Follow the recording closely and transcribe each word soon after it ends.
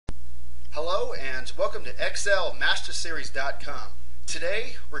Hello and welcome to excelmasterseries.com.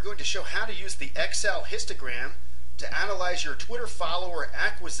 Today we're going to show how to use the Excel histogram to analyze your Twitter follower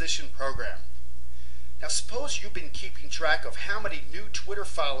acquisition program. Now suppose you've been keeping track of how many new Twitter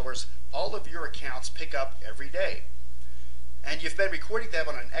followers all of your accounts pick up every day. And you've been recording them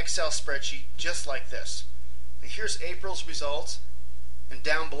on an Excel spreadsheet just like this. And here's April's results, and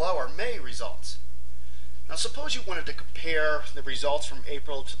down below are May results. Now suppose you wanted to compare the results from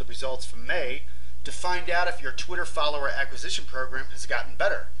April to the results from May to find out if your Twitter follower acquisition program has gotten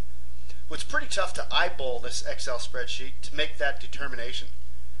better. Well, it's pretty tough to eyeball this Excel spreadsheet to make that determination.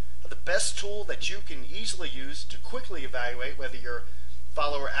 The best tool that you can easily use to quickly evaluate whether your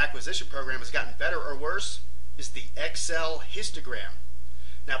follower acquisition program has gotten better or worse is the Excel histogram.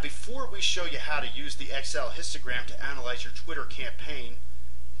 Now before we show you how to use the Excel histogram to analyze your Twitter campaign,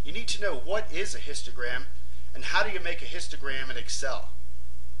 you need to know what is a histogram and how do you make a histogram in Excel.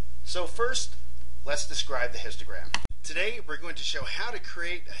 So first, let's describe the histogram. Today we're going to show how to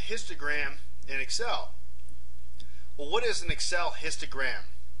create a histogram in Excel. Well, what is an Excel histogram?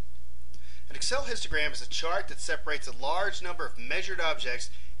 An Excel histogram is a chart that separates a large number of measured objects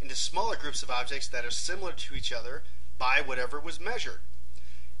into smaller groups of objects that are similar to each other by whatever was measured.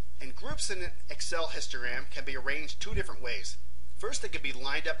 And groups in an Excel histogram can be arranged two different ways. First, they can be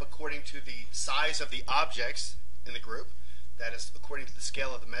lined up according to the size of the objects in the group, that is, according to the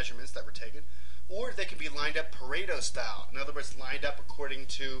scale of the measurements that were taken, or they can be lined up Pareto style, in other words, lined up according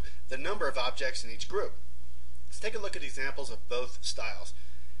to the number of objects in each group. Let's take a look at examples of both styles.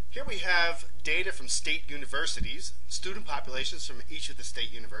 Here we have data from state universities, student populations from each of the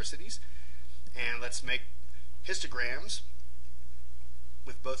state universities, and let's make histograms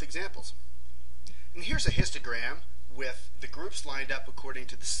with both examples. And here's a histogram with the groups lined up according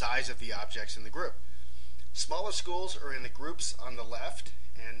to the size of the objects in the group. Smaller schools are in the groups on the left,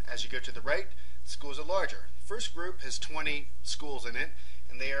 and as you go to the right, schools are larger. The first group has 20 schools in it,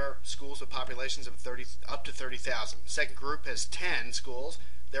 and they are schools with populations of up to 30,000. The second group has 10 schools,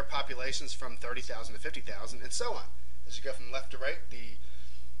 their populations from 30,000 to 50,000, and so on. As you go from left to right, the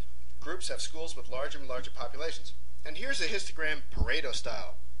groups have schools with larger and larger populations. And here's a histogram Pareto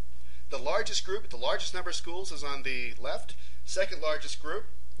style. The largest group with the largest number of schools is on the left. Second largest group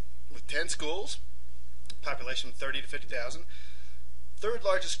with 10 schools, population 30 to 50,000. Third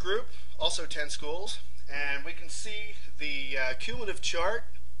largest group, also 10 schools. And we can see the cumulative chart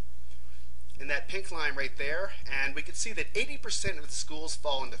in that pink line right there. And we can see that 80% of the schools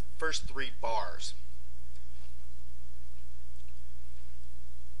fall in the first three bars.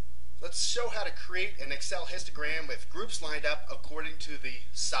 Let's show how to create an Excel histogram with groups lined up according to the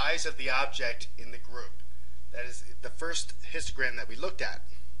size of the object in the group. That is the first histogram that we looked at.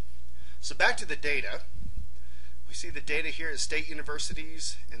 So back to the data. We see the data here is state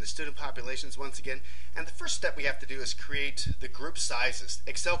universities and the student populations once again. And the first step we have to do is create the group sizes.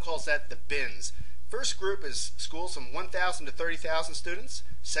 Excel calls that the bins. First group is schools from 1,000 to 30,000 students.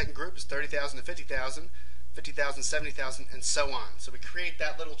 Second group is 30,000 to 50,000. 50,000, 70,000, and so on. So we create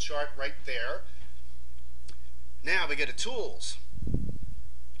that little chart right there. Now we go to Tools,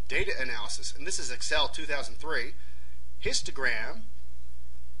 Data Analysis, and this is Excel 2003. Histogram,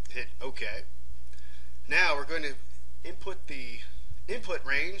 hit OK. Now we're going to input the input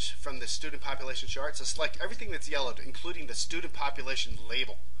range from the student population chart. So select everything that's yellowed, including the student population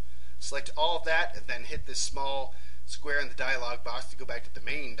label. Select all of that, and then hit this small square in the dialog box to go back to the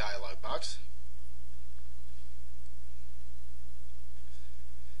main dialog box.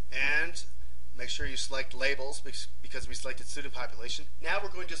 And make sure you select labels because we selected student population. Now we're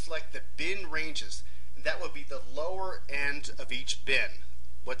going to select the bin ranges, and that will be the lower end of each bin.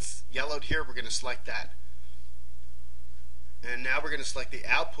 What's yellowed here, we're going to select that. And now we're going to select the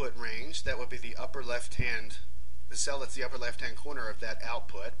output range. That would be the upper left hand, the cell that's the upper left hand corner of that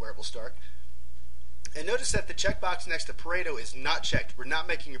output where it will start. And notice that the checkbox next to Pareto is not checked. We're not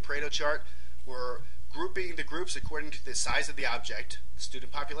making a Pareto chart. We're grouping the groups according to the size of the object,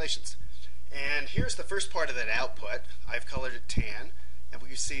 student populations. And here's the first part of that output. I've colored it tan, and we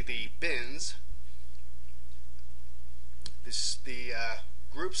can see the bins. The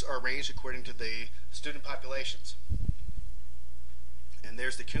groups are arranged according to the student populations. And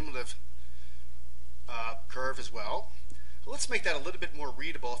there's the cumulative curve as well. Let's make that a little bit more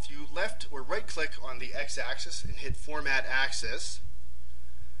readable. If you left or right click on the x-axis and hit Format Axis,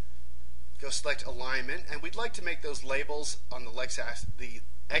 go select Alignment, and we'd like to make those labels on the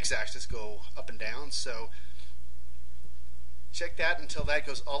x-axis go up and down, so check that until that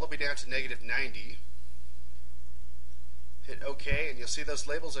goes all the way down to -90. Hit OK, and you'll see those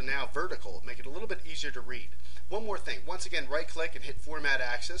labels are now vertical. Make it a little bit easier to read. One more thing. Once again, right-click and hit Format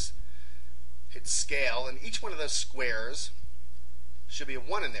Axis. hit scale, and each one of those squares should be a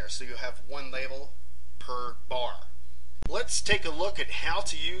 1 in there, so you have one label per bar. Let's take a look at how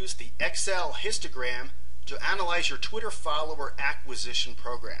to use the Excel histogram to analyze your Twitter follower acquisition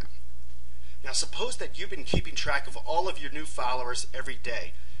program. Now suppose that you've been keeping track of all of your new followers every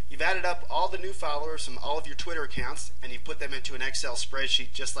day. You've added up all the new followers from all of your Twitter accounts and you've put them into an Excel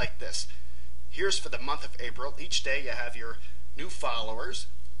spreadsheet just like this. Here's for the month of April. Each day you have your new followers.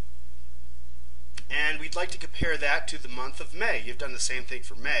 And we'd like to compare that to the month of May. You've done the same thing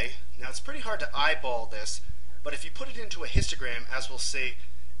for May. Now it's pretty hard to eyeball this, but if you put it into a histogram, as we'll see,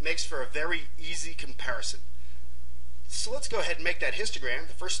 it makes for a very easy comparison. So let's go ahead and make that histogram.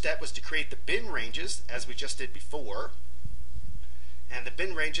 The first step was to create the bin ranges, as we just did before. And the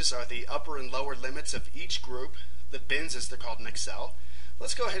bin ranges are the upper and lower limits of each group, the bins as they're called in Excel.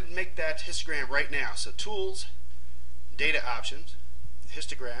 Let's go ahead and make that histogram right now. So Tools, Data Options,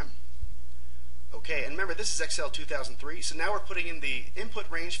 Histogram. Okay, and remember this is Excel 2003, so now we're putting in the input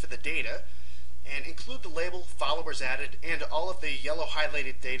range for the data and include the label followers added and all of the yellow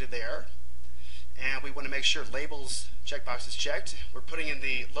highlighted data there. And we want to make sure labels checkbox is checked. We're putting in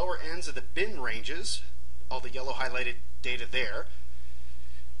the lower ends of the bin ranges, all the yellow highlighted data there.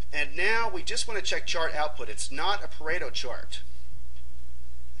 And now we just want to check chart output. It's not a Pareto chart.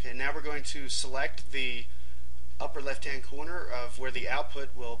 Okay, now we're going to select the upper left hand corner of where the output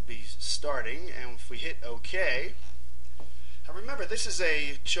will be starting, and if we hit OK, now remember this is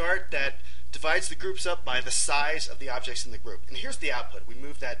a chart that divides the groups up by the size of the objects in the group. And here's the output. We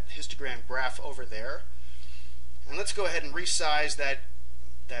move that histogram graph over there, and let's go ahead and resize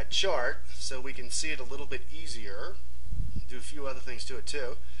that chart so we can see it a little bit easier. Do a few other things to it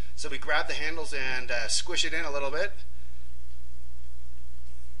too. So we grab the handles and squish it in a little bit,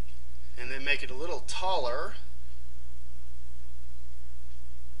 and then make it a little taller.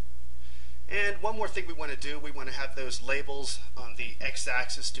 And one more thing we want to do, we want to have those labels on the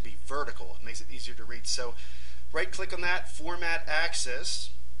x-axis to be vertical. It makes it easier to read. So right click on that, Format Axis,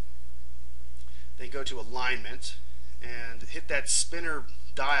 then go to Alignment, and hit that spinner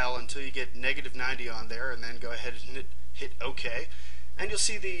dial until you get -90 on there, and then go ahead and hit OK. And you'll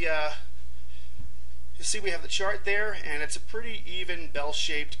see we have the chart there, and it's a pretty even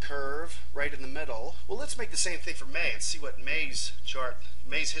bell-shaped curve right in the middle. Well, let's make the same thing for May and see what May's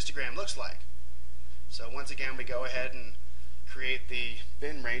histogram looks like. So once again, we go ahead and create the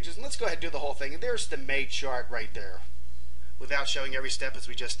bin ranges, and let's go ahead and do the whole thing. And there's the May chart right there, without showing every step as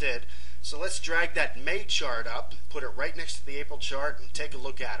we just did. So let's drag that May chart up, put it right next to the April chart, and take a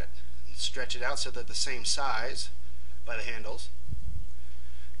look at it. And stretch it out so they're the same size by the handles.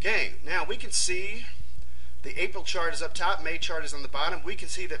 Okay, now we can see the April chart is up top, May chart is on the bottom. We can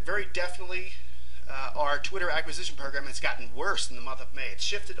see that very definitely our Twitter acquisition program has gotten worse in the month of May. It's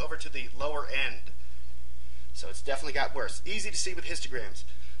shifted over to the lower end. So it's definitely got worse. Easy to see with histograms.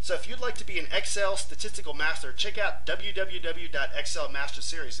 So if you'd like to be an Excel statistical master, check out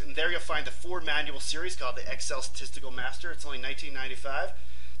www.excelmasterseries. And there you'll find the 4-manual series called the Excel Statistical Master. It's only $19.95.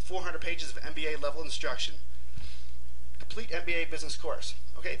 400 pages of MBA level instruction. Complete MBA business course.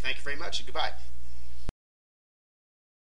 Okay, thank you very much and goodbye.